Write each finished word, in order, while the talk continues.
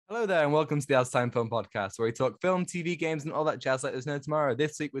Hello there, and welcome to the Outside Film Podcast, where we talk film, TV, games, and all that jazz like there's no tomorrow.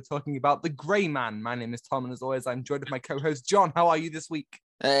 This week, we're talking about The Grey Man. My name is Tom, and as always, I'm joined with my co-host, John. How are you this week?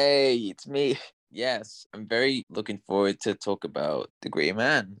 Hey, it's me. Yes, I'm very looking forward to talk about The Grey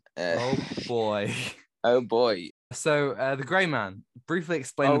Man. Oh, boy. Oh, boy. So, The Grey Man. Briefly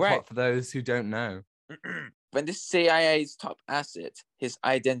explain the plot for those who don't know. When the CIA's top asset, his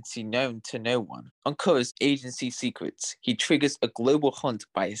identity known to no one, uncovers agency secrets, he triggers a global hunt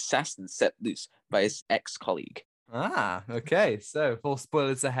by assassins set loose by his ex-colleague. Okay. So, full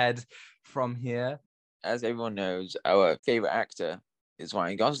spoilers ahead from here. As everyone knows, our favorite actor is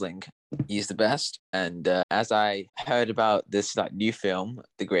Ryan Gosling. He's the best. And as I heard about this new film,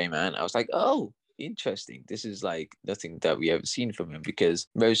 The Grey Man, I was like, oh, interesting. This is nothing that we ever seen from him, because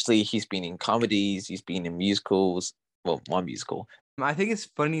mostly he's been in comedies, he's been in musicals. Well, one musical. I think it's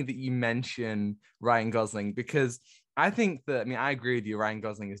funny that you mention Ryan Gosling, because I agree with you. Ryan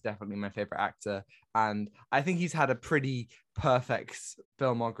Gosling is definitely my favorite actor, and I think he's had a pretty perfect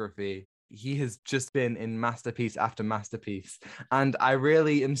filmography. He has just been in masterpiece after masterpiece, and I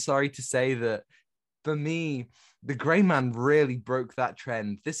really am sorry to say that for me, The Grey Man really broke that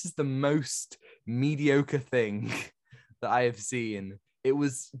trend. This is the most mediocre thing that I have seen. It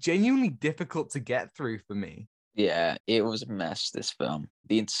was genuinely difficult to get through for me. Yeah, it was a mess, this film.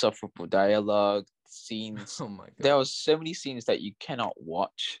 The insufferable dialogue, scenes. Oh my God. There are so many scenes that you cannot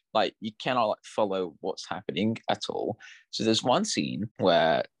watch. You cannot follow what's happening at all. So there's one scene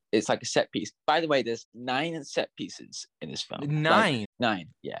where it's like a set piece. By the way, there's 9 set pieces in this film. 9? 9,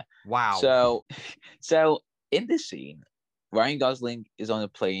 yeah. Wow. So in this scene, Ryan Gosling is on a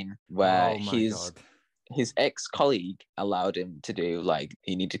plane where his ex-colleague allowed him to do,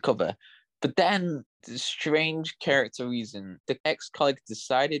 he needed cover. But then, the strange character reason, the ex-colleague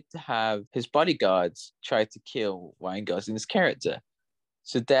decided to have his bodyguards try to kill Ryan Gosling's character.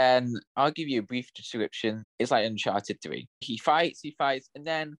 So then, I'll give you a brief description. It's like Uncharted 3. He fights, and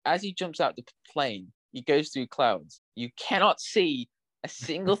then as he jumps out the plane, he goes through clouds. You cannot see a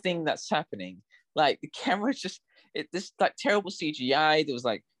single thing that's happening. The camera just, this terrible CGI. There was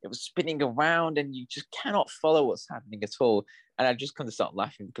it was spinning around, and you just cannot follow what's happening at all. And I just couldn't stop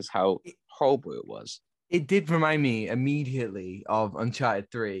laughing because how horrible it was. It did remind me immediately of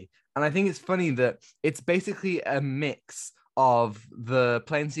Uncharted 3. And I think it's funny that it's basically a mix of the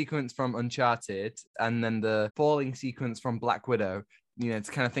plane sequence from Uncharted and then the falling sequence from Black Widow. To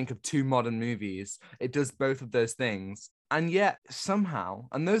kind of think of 2 modern movies. It does both of those things. And yet somehow,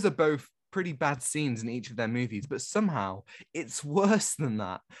 and those are both pretty bad scenes in each of their movies, but somehow it's worse than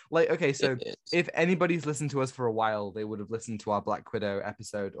that. Okay, so if anybody's listened to us for a while, they would have listened to our Black Widow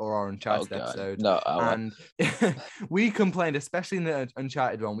episode or our Uncharted episode. And we complained, especially in the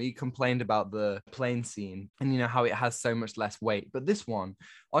Uncharted one, we complained about the plane scene and how it has so much less weight. But this one,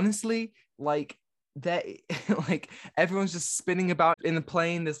 honestly, everyone's just spinning about in the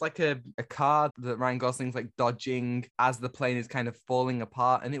plane. There's a car that Ryan Gosling's dodging as the plane is kind of falling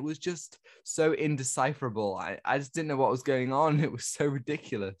apart, and it was just so indecipherable. I just didn't know what was going on. It was so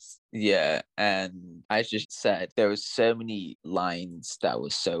ridiculous. Yeah, and I just said there were so many lines that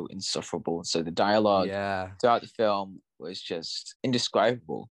were so insufferable. So the dialogue throughout the film was just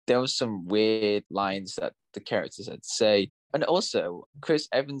indescribable. There were some weird lines that the characters had to say. And also, Chris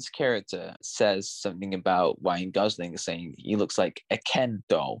Evans' character says something about Ryan Gosling, saying he looks like a Ken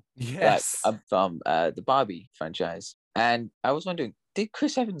doll. Yes. From the Barbie franchise. And I was wondering, did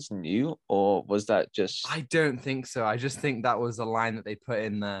Chris Evans knew, or was that just... I don't think so. I just think that was a line that they put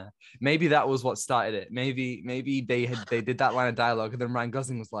in there. Maybe that was what started it. Maybe they did that line of dialogue, and then Ryan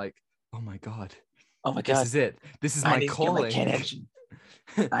Gosling was like, oh my God, this is it. This is my calling.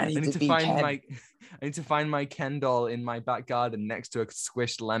 I need to find my Ken doll in my back garden next to a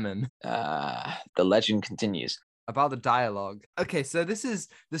squished lemon. The legend continues. About the dialogue. Okay, so this is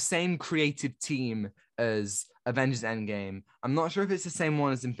the same creative team as Avengers Endgame. I'm not sure if it's the same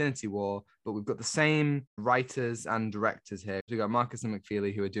one as Infinity War, but we've got the same writers and directors here. We've got Marcus and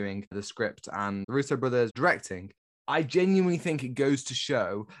McFeely who are doing the script and the Russo brothers directing. I genuinely think it goes to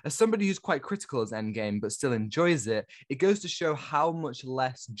show, as somebody who's quite critical as Endgame but still enjoys it, it goes to show how much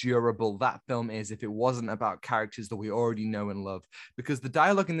less durable that film is if it wasn't about characters that we already know and love. Because the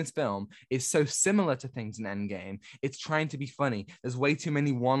dialogue in this film is so similar to things in Endgame. It's trying to be funny. There's way too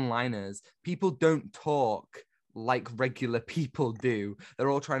many one-liners. People don't talk like regular people do. They're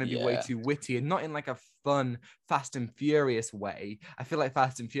all trying to be way too witty, and not in like a fun Fast and Furious way. I feel like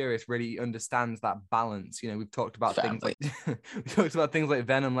Fast and Furious really understands that balance. You know, we've talked about things like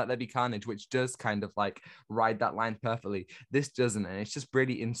Venom, Let There Be Carnage, which does kind of like ride that line perfectly. This doesn't, and it's just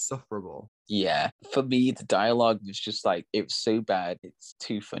really insufferable. Yeah, for me, the dialogue was just like, it was so bad. It's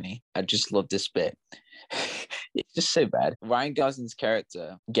too funny. I just love this bit. It's just so bad. Ryan Gosling's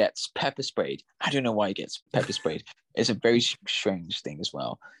character gets pepper sprayed. I don't know why he gets pepper sprayed. It's a very strange thing as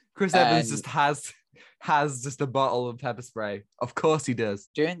well. Chris Evans just has just a bottle of pepper spray. Of course he does.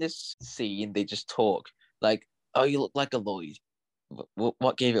 During this scene, they just talk like, "Oh, you look like a Lloyd.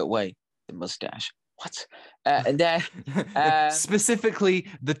 What gave it away? The mustache. What?" And then specifically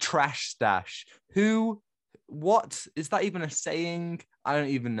the trash stash. What is that even a saying? I don't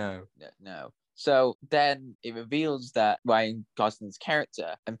even know. No. So then it reveals that Ryan Gosling's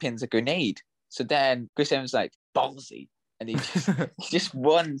character and pins a grenade. So then Chris Evans is like, ballsy. And he just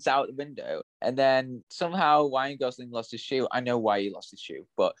runs out the window. And then somehow Ryan Gosling lost his shoe. I know why he lost his shoe,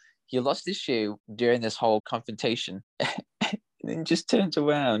 but he lost his shoe during this whole confrontation. And then just turns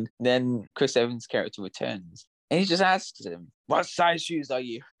around. Then Chris Evans' character returns. And he just asks him, what size shoes are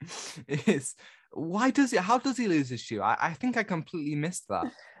you? How does he lose his shoe? I think I completely missed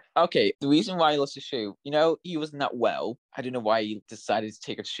that. Okay, the reason why he lost his shoe, he wasn't that well. I don't know why he decided to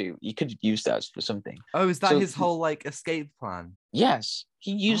take a shoe. He could use that for something. Oh, is that his whole like escape plan? Yes,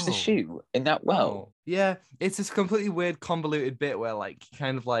 he used the shoe in that well. Oh. Yeah, it's this completely weird, convoluted bit where like he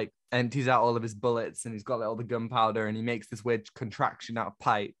kind of like empties out all of his bullets and he's got like, all the gunpowder and he makes this weird contraction out of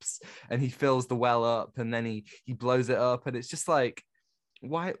pipes and he fills the well up and then he blows it up and it's just like,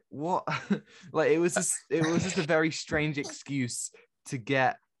 why? What? Like it was just a very strange excuse to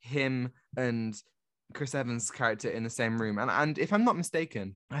get him and Chris Evans' character in the same room, and if I'm not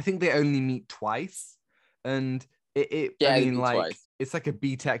mistaken, I think they only meet twice, and it's like a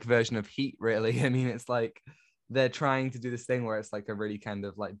B-Tech version of Heat, really. I mean, it's like they're trying to do this thing where it's like a really kind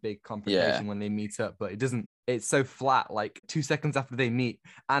of like big confrontation when they meet up, but it doesn't. It's so flat. Like 2 seconds after they meet,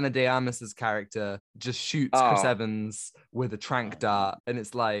 Ana de Armas's character just shoots Chris Evans with a tranq dart, and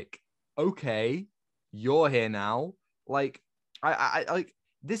it's like, okay, you're here now. Like, I like.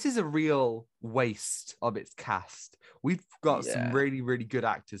 This is a real waste of its cast. We've got some really, really good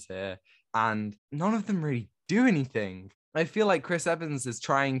actors here, and none of them really do anything. I feel like Chris Evans is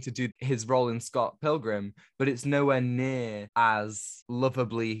trying to do his role in Scott Pilgrim, but it's nowhere near as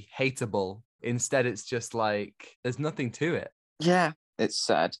lovably hateable. Instead, it's just like, there's nothing to it. Yeah, it's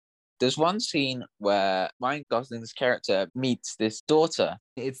sad. There's one scene where Ryan Gosling's character meets this daughter.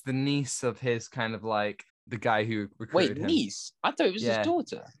 It's the niece of his kind of like, the guy who recruited him. Wait, niece? I thought it was his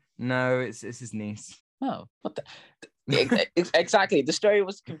daughter. No, it's his niece. Oh, what the? Exactly. The story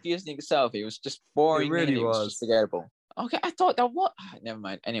was confusing itself. It was just boring. It really was. Just forgettable. Okay, I thought that what? Never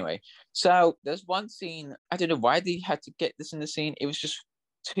mind. Anyway, so there's one scene. I don't know why they had to get this in the scene. It was just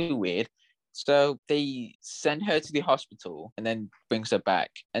too weird. So they send her to the hospital and then brings her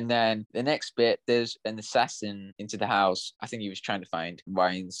back. And then the next bit, there's an assassin into the house. I think he was trying to find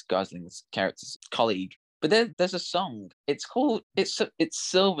Ryan Gosling's character's colleague. But then there's a song. It's called it's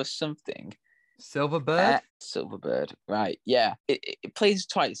Silver something. Silverbird? Silverbird, right. Yeah. It plays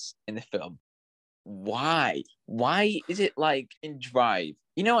twice in the film. Why? Why is it like in Drive?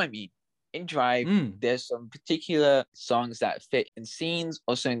 You know what I mean? In Drive, there's some particular songs that fit in scenes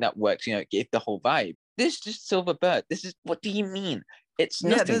or something that works, give the whole vibe. This is just Silverbird. This is, what do you mean? It's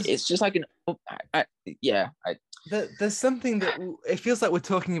nothing. It's just like there's something that it feels like we're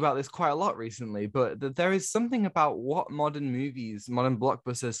talking about this quite a lot recently, but there is something about what modern movies, modern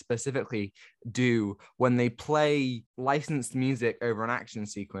blockbusters specifically, do when they play licensed music over an action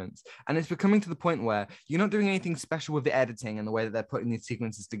sequence. And it's becoming to the point where you're not doing anything special with the editing and the way that they're putting these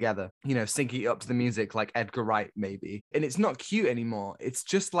sequences together, syncing it up to the music like Edgar Wright maybe. And it's not cute anymore. It's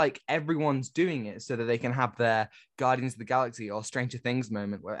just like everyone's doing it so that they can have their Guardians of the Galaxy or Stranger Things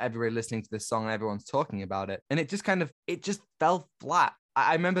moment where everybody's listening to this song and everyone's talking about it. And it just fell flat.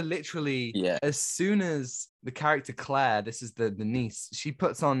 I remember literally as soon as the character Claire, this is the niece, she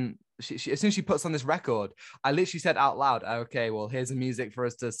puts on, she as soon as she puts on this record, I literally said out loud, okay, well, here's the music for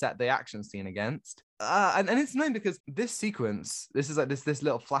us to set the action scene against. And it's annoying because this sequence, this is like this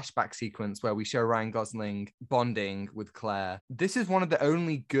little flashback sequence where we show Ryan Gosling bonding with Claire. This is one of the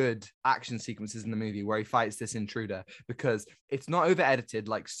only good action sequences in the movie where he fights this intruder, because it's not over edited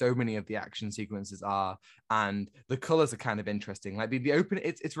like so many of the action sequences are, and the colors are kind of interesting. Like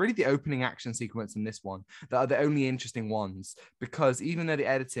it's really the opening action sequence in this one that are the only interesting ones, because even though the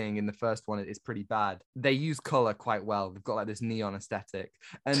editing in the first one is pretty bad. They use color quite well. They've got like this neon aesthetic.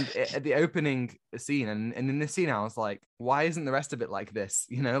 And at the opening scene, and in this scene, I was like, why isn't the rest of it like this?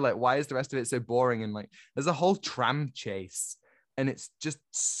 You know, like, why is the rest of it so boring? And like, there's a whole tram chase, and it's just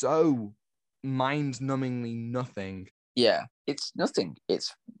so mind-numbingly nothing. Yeah, it's nothing.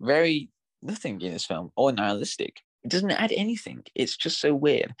 It's very nothing in this film, or nihilistic. It doesn't add anything. It's just so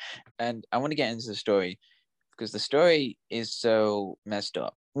weird. And I want to get into the story because the story is so messed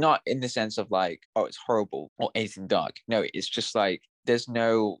up. Not in the sense of like, oh, it's horrible or anything dark. No, it's just like there's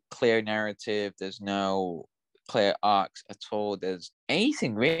no clear narrative. There's no clear arcs at all. There's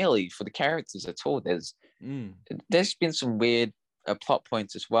anything really for the characters at all. There's been some weird plot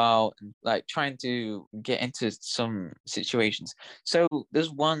points as well, and like trying to get into some situations. So there's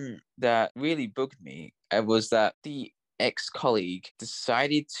one that really bugged me. It was that the ex-colleague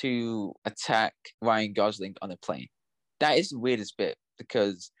decided to attack Ryan Gosling on a plane. That is the weirdest bit,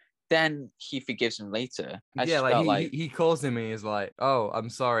 because then he forgives him later. He calls him and he's like, oh, I'm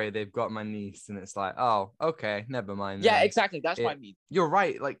sorry, they've got my niece. And it's like, oh, okay, never mind. Yeah, exactly. That's what I mean. You're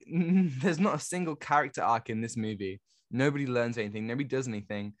right. Like, there's not a single character arc in this movie. Nobody learns anything. Nobody does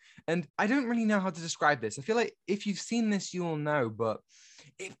anything. And I don't really know how to describe this. I feel like if you've seen this, you'll know, but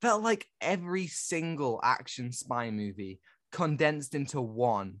it felt like every single action spy movie condensed into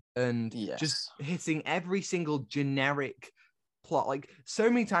one, and just hitting every single generic plot. Like, so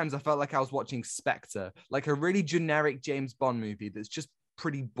many times I felt like I was watching Spectre, like a really generic James Bond movie that's just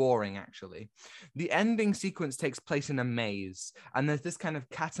pretty boring, actually. The ending sequence takes place in a maze, and there's this kind of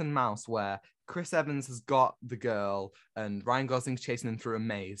cat and mouse where Chris Evans has got the girl and Ryan Gosling's chasing him through a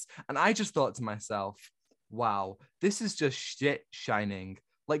maze. And I just thought to myself, wow, this is just shit Shining.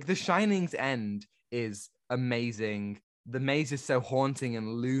 Like, The Shining's end is amazing. The maze is so haunting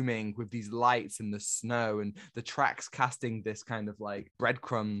and looming with these lights in the snow, and the tracks casting this kind of like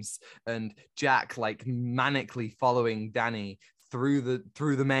breadcrumbs, and Jack like manically following Danny through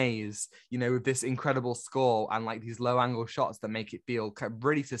the maze, you know, with this incredible score and like these low angle shots that make it feel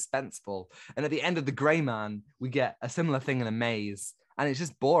really suspenseful. And at the end of The Gray Man, we get a similar thing in a maze, and it's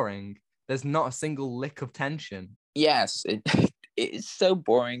just boring. There's not a single lick of tension. Yes, it's so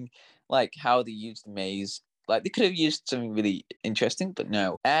boring, like how they used the maze. Like, they could have used something really interesting, but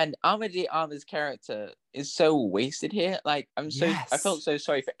no. And Ana de Armas' character is so wasted here. Like, I felt so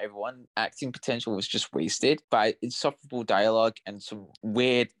sorry for everyone. Acting potential was just wasted by insufferable dialogue and some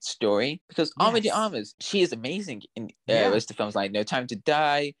weird story. Because Ana de Armas, she is amazing in rest of the films, like No Time to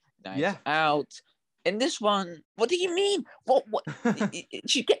Die, Knives Out. In this one, what do you mean? What?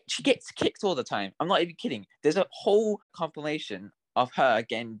 She gets kicked all the time. I'm not even kidding. There's a whole compilation of her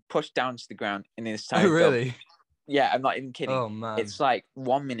getting pushed down to the ground in this time. Oh, really? Film. Yeah, I'm not even kidding. Oh, man. It's like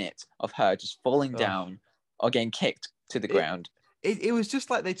 1 minute of her just falling down or getting kicked to the ground. It was just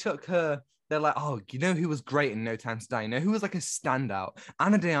like they took her. They're like, oh, you know who was great in No Time to Die? You know who was like a standout?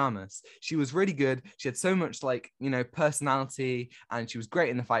 Ana de Armas. She was really good. She had so much like, you know, personality, and she was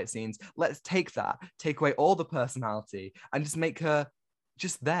great in the fight scenes. Let's take away all the personality, and just make her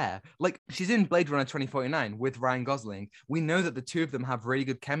just there. Like, she's in Blade Runner 2049 with Ryan Gosling. We know that the two of them have really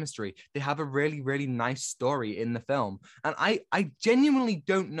good chemistry. They have a really, really nice story in the film. And I genuinely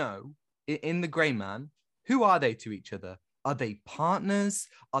don't know, in The Gray Man, who are they to each other? Are they partners?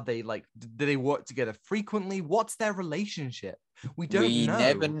 Are they like, do they work together frequently? What's their relationship? We don't know. We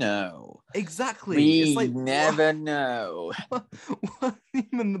never know. Exactly. We never know. What's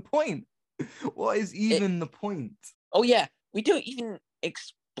even the point? What is even the point? Oh, yeah. We don't even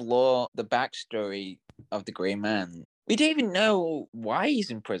explore the backstory of the Gray Man. We don't even know why he's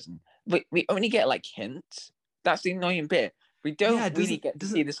in prison. We only get like hints. That's the annoying bit. We don't really get to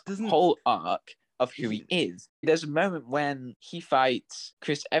see this whole arc of who he is. There's a moment when he fights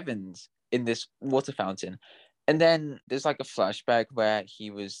Chris Evans in this water fountain, and then there's like a flashback where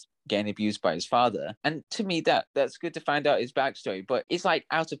he was getting abused by his father. And to me, that's good to find out his backstory, but it's like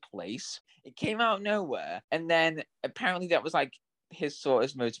out of place. It came out of nowhere, and then apparently that was like his sort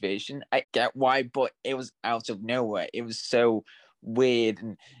of motivation. I get why, but it was out of nowhere. It was so weird,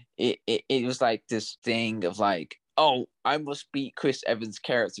 and it was like this thing of like, oh, I must beat Chris Evans'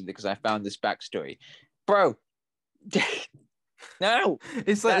 character because I found this backstory. Bro, no.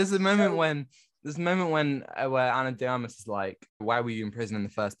 It's like there's a moment when where Ana de Armas is like, why were you in prison in the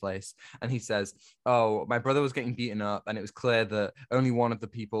first place? And he says, oh, my brother was getting beaten up, and it was clear that only one of the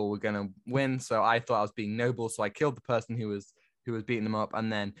people were going to win. So I thought I was being noble. So I killed the person who was beating them up.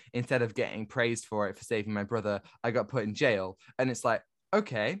 And then instead of getting praised for it, for saving my brother, I got put in jail. And it's like,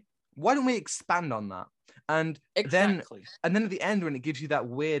 okay, why don't we expand on that? And then at the end, when it gives you that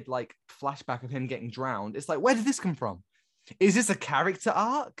weird like flashback of him getting drowned, it's like, where did this come from? Is this a character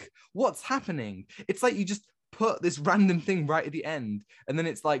arc? what's happening? It's like you just put this random thing right at the end, and then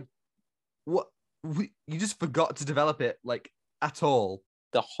it's like, what? You just forgot to develop it like at all.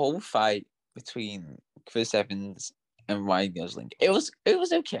 The whole fight between Chris Evans and Ryan Gosling, it was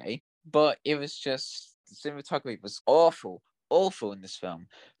okay, but it was just the cinematography was awful in this film.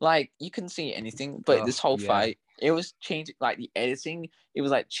 Like, you couldn't see anything, but this whole fight, it was changing. Like, the editing, it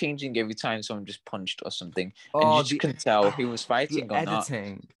was like changing every time someone just punched or something, and you just couldn't tell who was fighting or not.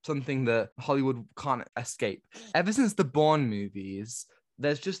 Editing, something that Hollywood can't escape. Ever since the Bourne movies,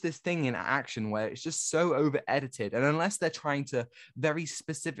 there's just this thing in action where it's just so over edited, and unless they're trying to very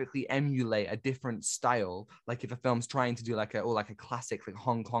specifically emulate a different style, like if a film's trying to do like a classic like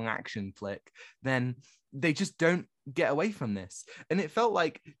Hong Kong action flick, then they just don't get away from this. And it felt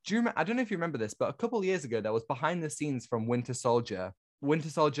like, I don't know if you remember this, but a couple of years ago there was behind the scenes from Winter Soldier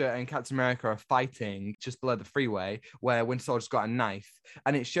and Captain America are fighting just below the freeway, where Winter Soldier's got a knife,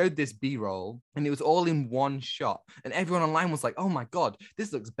 and it showed this B-roll, and it was all in one shot, and everyone online was like, oh my god,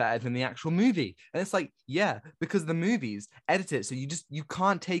 this looks better than the actual movie. And it's like, yeah, because the movies edit it so you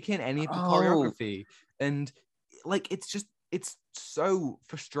can't take in any of the choreography, and like it's so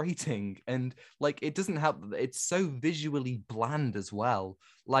frustrating, and like it doesn't help that it's so visually bland as well.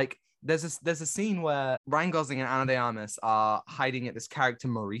 Like, there's a scene where Ryan Gosling and Ana de Armas are hiding at this character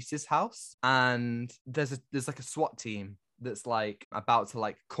Maurice's house, and there's like a SWAT team that's like about to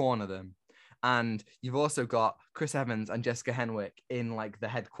like corner them, and you've also got Chris Evans and Jessica Henwick in like the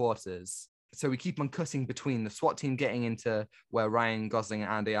headquarters. So we keep on cutting between the SWAT team getting into where Ryan Gosling and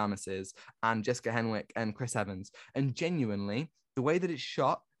Ana de Armas is, and Jessica Henwick and Chris Evans. And genuinely, the way that it's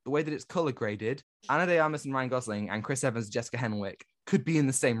shot, the way that it's color graded, Ana de Armas and Ryan Gosling and Chris Evans and Jessica Henwick could be in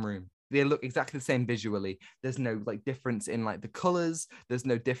the same room. They look exactly the same visually. There's no like difference in like the colors. There's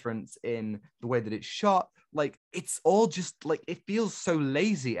no difference in the way that it's shot. Like, it's all just like, it feels so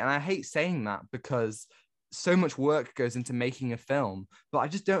lazy. And I hate saying that because so much work goes into making a film, but I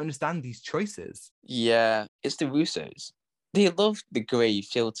just don't understand these choices. Yeah, it's the Russos. They love the gray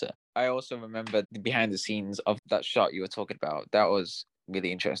filter. I also remember the behind the scenes of that shot you were talking about. That was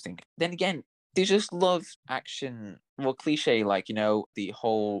really interesting. Then again, they just love action, well, cliche, like, you know, the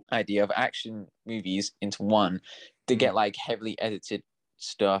whole idea of action movies into one. They get like heavily edited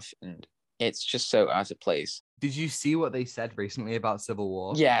stuff, and it's just so out of place. Did you see what they said recently about Civil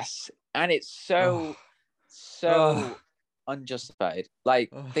War? Yes, and it's so unjustified. Like,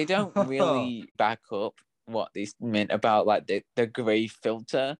 they don't really back up what they meant about like the gray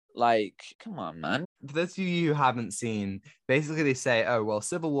filter. Like, come on, man. For those of you who haven't seen, basically they say, oh, well,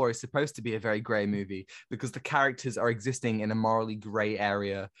 Civil War is supposed to be a very gray movie because the characters are existing in a morally gray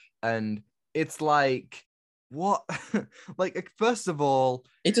area. And it's like, what? Like, first of all,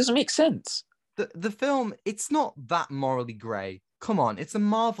 it doesn't make sense. The film, it's not that morally gray. Come on, it's a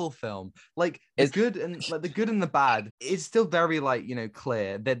Marvel film. Like, the good and the bad is still very, like, you know,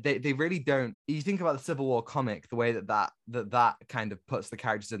 clear. They really don't. You think about the Civil War comic, the way that kind of puts the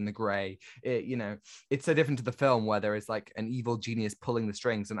characters in the gray. You know, it's so different to the film where there is like an evil genius pulling the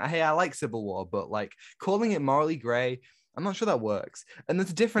strings. And hey, I like Civil War, but like calling it morally gray, I'm not sure that works. And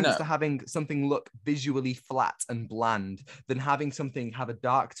there's a difference to having something look visually flat and bland than having something have a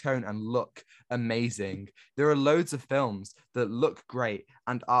dark tone and look amazing. There are loads of films that look great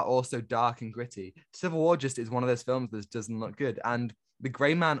and are also dark and gritty. Civil War just is one of those films that doesn't look good. And The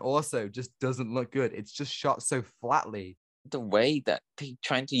Gray Man also just doesn't look good. It's just shot so flatly. The way that they're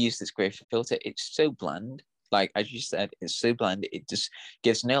trying to use this gray filter, it's so bland. Like, as you said, it's so bland. It just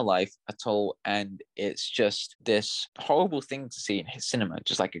gives no life at all. And it's just this horrible thing to see in his cinema,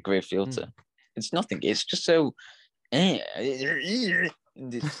 just like a gray filter. It's nothing. It's just so...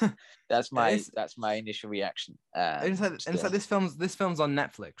 that's my initial reaction. It's like this film's on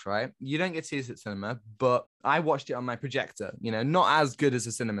Netflix, right? You don't get to see this at cinema, but I watched it on my projector. You know, not as good as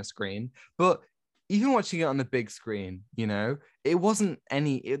a cinema screen, but even watching it on the big screen, you know, it wasn't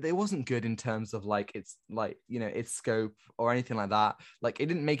good in terms of like its, like, you know, its scope or anything like that. Like, it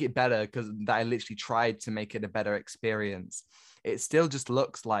didn't make it better because I literally tried to make it a better experience. It still just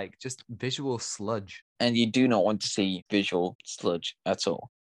looks like just visual sludge. And you do not want to see visual sludge at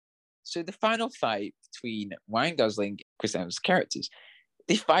all. So the final fight between Ryan Gosling and Chris Evans' characters,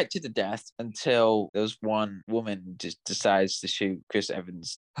 they fight to the death until there's one woman just decides to shoot Chris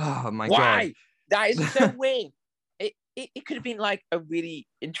Evans. Oh my God. That is so weird. It could have been like a really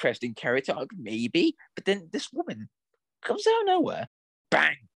interesting character arc, maybe, but then this woman comes out of nowhere.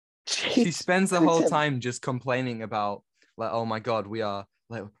 Bang! She spends the whole time just complaining about, like, oh my God, we are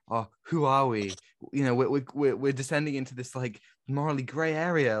like, oh, who are we? You know, we're descending into this like morally gray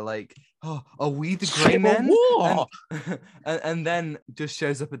area. Like, oh, are we the gray men? And then just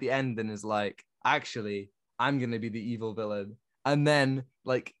shows up at the end and is like, actually, I'm gonna be the evil villain. And then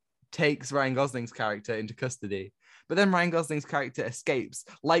like takes Ryan Gosling's character into custody. But then Ryan Gosling's character escapes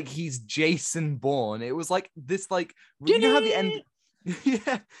like he's Jason Bourne. It was like this, like, you know how the end.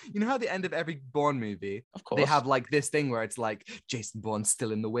 Yeah, you know how the end of every Bourne movie, of course, they have like this thing where it's like Jason Bourne's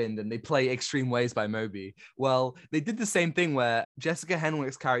still in the wind and they play Extreme Ways by Moby. Well, they did the same thing where Jessica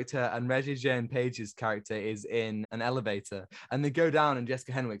Henwick's character and Regé-Jean Page's character is in an elevator and they go down and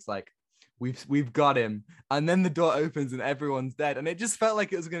Jessica Henwick's like, we've got him. And then the door opens and everyone's dead. And it just felt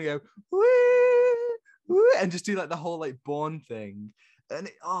like it was going to go, woo, woo, and just do like the whole like Bourne thing. And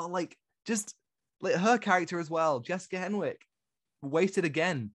just like her character as well, Jessica Henwick, wasted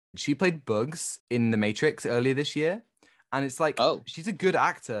again. She played Bugs in The Matrix earlier this year. And it's like, she's a good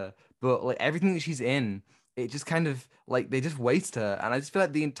actor, but like everything that she's in, it just kind of like, they just waste her. And I just feel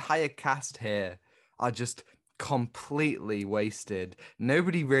like the entire cast here are just completely wasted.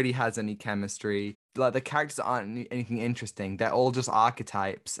 Nobody really has any chemistry. Like the characters aren't anything interesting. They're all just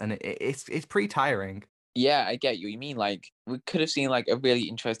archetypes, and it's pretty tiring. Yeah, I get you. You mean like we could have seen like a really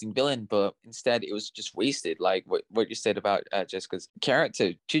interesting villain, but instead it was just wasted. Like what you said about Jessica's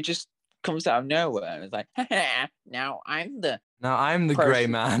character, she just comes out of nowhere and it's like, now I'm the gray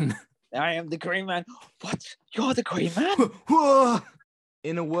man. I am the gray man. What? You're the gray man?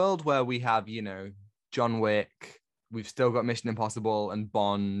 In a world where we have, you know, John Wick, we've still got Mission Impossible and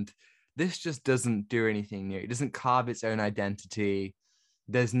Bond, this just doesn't do anything new. It doesn't carve its own identity.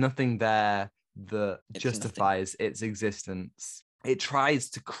 There's nothing there that justifies its existence. It tries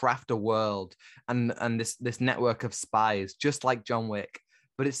to craft a world and this network of spies, just like John Wick,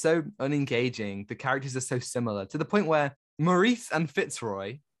 but it's so unengaging. The characters are so similar to the point where Maurice and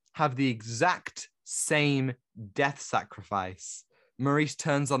Fitzroy have the exact same death sacrifice. Maurice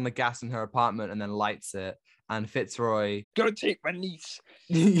turns on the gas in her apartment and then lights it. And Fitzroy, gotta take my niece.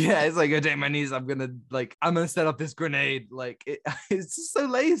 Yeah, it's like, gotta take my niece. I'm gonna set up this grenade. Like it's just so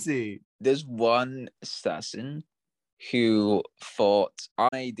lazy. There's one assassin who fought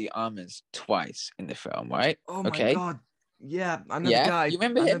the Armors twice in the film, right? Oh my god. Yeah, I know the guy. You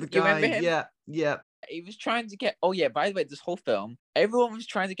remember him? You remember him? Yeah. He was trying to get. Oh yeah. By the way, this whole film, everyone was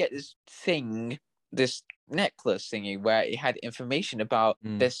trying to get this thing, this necklace thingy where it had information about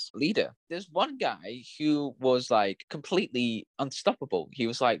this leader. There's one guy who was like completely unstoppable. He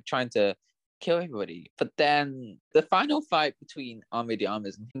was like trying to kill everybody. But then the final fight between Army of the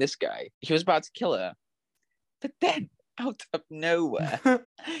Armors and this guy, he was about to kill her. But then out of nowhere,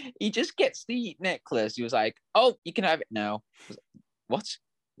 he just gets the necklace. He was like, "Oh, you can have it now." Like, what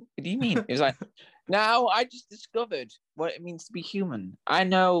do you mean? He was like, "Now I just discovered what it means to be human. I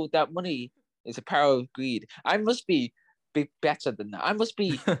know that money is a power of greed. I must be better than that. I must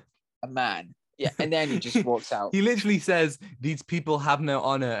be a man." Yeah, and then he just walks out. He literally says, "These people have no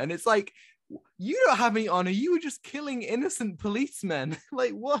honor," and it's like, you don't have any honor. You were just killing innocent policemen.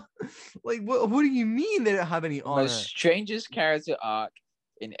 Like what? Like what do you mean they don't have any honor? Most strangest character arc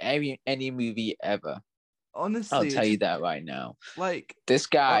in any movie ever. Honestly, I'll tell you that right now. Like this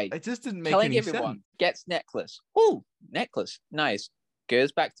guy, it just didn't make any everyone sense. Gets necklace. Oh, necklace, nice.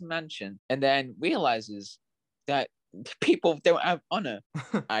 Goes back to mansion and then realizes that people don't have honor.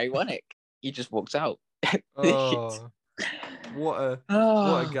 Ironic. He just walks out. What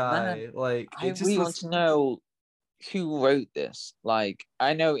a guy. Man. Like I really want to know who wrote this. Like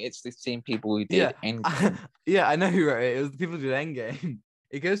I know it's the same people who did Endgame. Yeah, I know who wrote it. It was the people who did Endgame.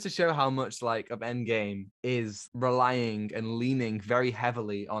 It goes to show how much like of Endgame is relying and leaning very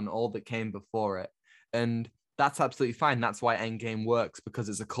heavily on all that came before it. And that's absolutely fine. That's why Endgame works, because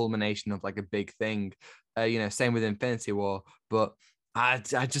it's a culmination of like a big thing. Same with Infinity War. But I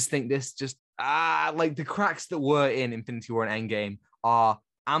just think this just like the cracks that were in Infinity War and Endgame are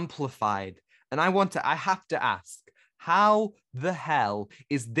amplified. And I have to ask, how the hell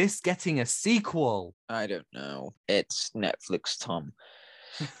is this getting a sequel? I don't know. It's Netflix, Tom.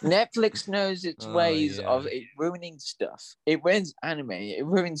 Netflix knows its ways of it ruining stuff. It ruins anime. It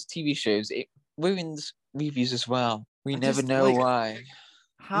ruins TV shows. It ruins reviews as well. We never know why.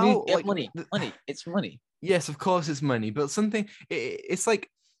 How? Money. It's money. Yes, of course it's money. But it's like,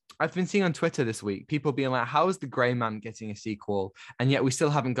 I've been seeing on Twitter this week, people being like, how is The Grey Man getting a sequel? And yet we still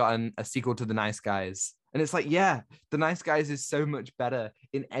haven't gotten a sequel to The Nice Guys. And it's like, yeah, The Nice Guys is so much better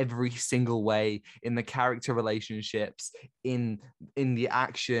in every single way, in the character relationships, in the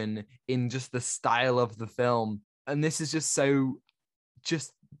action, in just the style of the film. And this is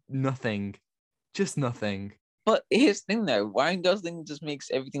just nothing. Just nothing. But here's the thing, though. Ryan Gosling just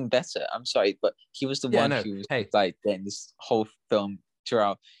makes everything better. I'm sorry, but he was the one who was like getting this whole film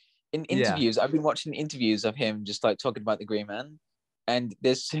throughout. In interviews, I've been watching interviews of him just like talking about the Gray Man, and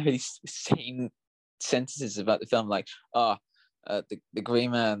there's so many same sentences about the film, like, the Gray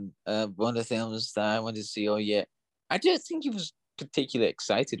Man, one of the films that I wanted to see all year. I don't think he was particularly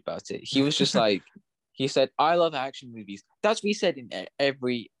excited about it. He was just like, he said, "I love action movies." That's what he said in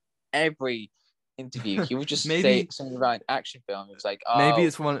every interview. He would just say something about an action film. It was like,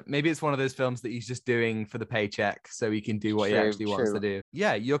 maybe it's one of those films that he's just doing for the paycheck so he can do what he actually wants to do.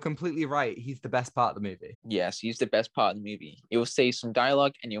 Yeah, you're completely right. He's the best part of the movie. Yes, he's the best part of the movie. He'll say some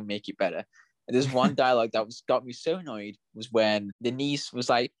dialogue and he'll make it better. And there's one dialogue that got me so annoyed was when the niece was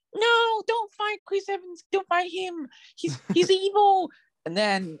like, "No, don't fight Chris Evans. Don't fight him. He's evil." And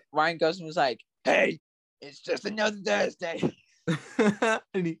then Ryan Gosling was like, "Hey, it's just another Thursday."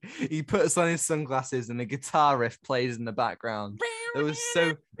 And he puts on his sunglasses and the guitar riff plays in the background. It was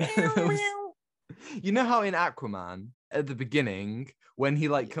so you know how in Aquaman at the beginning when he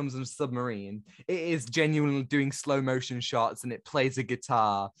like comes on a submarine, it is genuinely doing slow motion shots and it plays a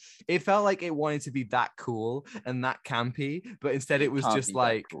guitar. It felt like it wanted to be that cool and that campy, but instead it was just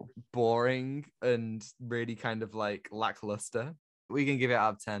like boring and really kind of like lackluster. We can give it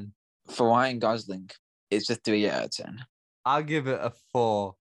out of 10. For Ryan Gosling, it's a 3 out of 10. I'll give it a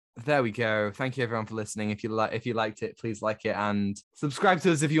 4. There we go. Thank you everyone for listening. If you liked it, please like it and subscribe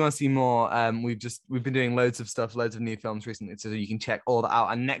to us if you want to see more. We've been doing loads of new films recently, so you can check all that out.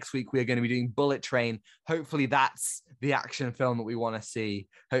 And next week we're going to be doing Bullet Train. Hopefully that's the action film that we want to see.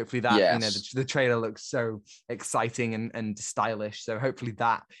 Hopefully that the trailer looks so exciting and stylish. So hopefully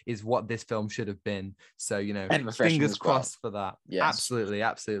that is what this film should have been. So fingers crossed for that. Yes.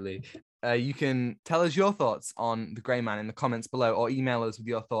 Absolutely. You can tell us your thoughts on The Gray Man in the comments below, or email us with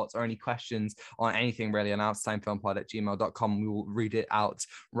your thoughts or any questions on anything really on outoftimefilmpod@gmail.com. We will read it out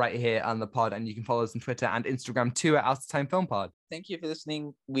right here on the pod, and you can follow us on Twitter and Instagram too at outoftimefilmpod. Thank you for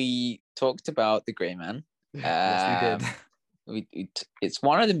listening. We talked about The Gray Man. Yes, we did. It's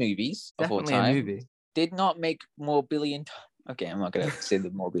one of the movies Definitely of all time. A movie. Did not make more billion. Okay, I'm not going to say the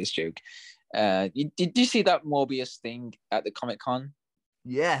Morbius joke. Did you see that Morbius thing at the Comic-Con?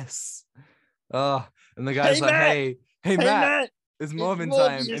 Yes. Oh, and the guy's like, hey Matt, it's Morbin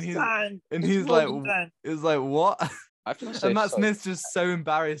time. And he's like, it's like, what? I feel so and Matt Smith's just so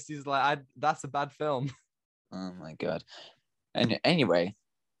embarrassed. He's like, that's a bad film. Oh my God. And anyway,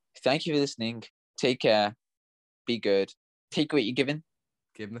 thank you for listening. Take care. Be good. Take what you're given.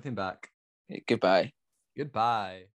 Give nothing back. Goodbye. Goodbye.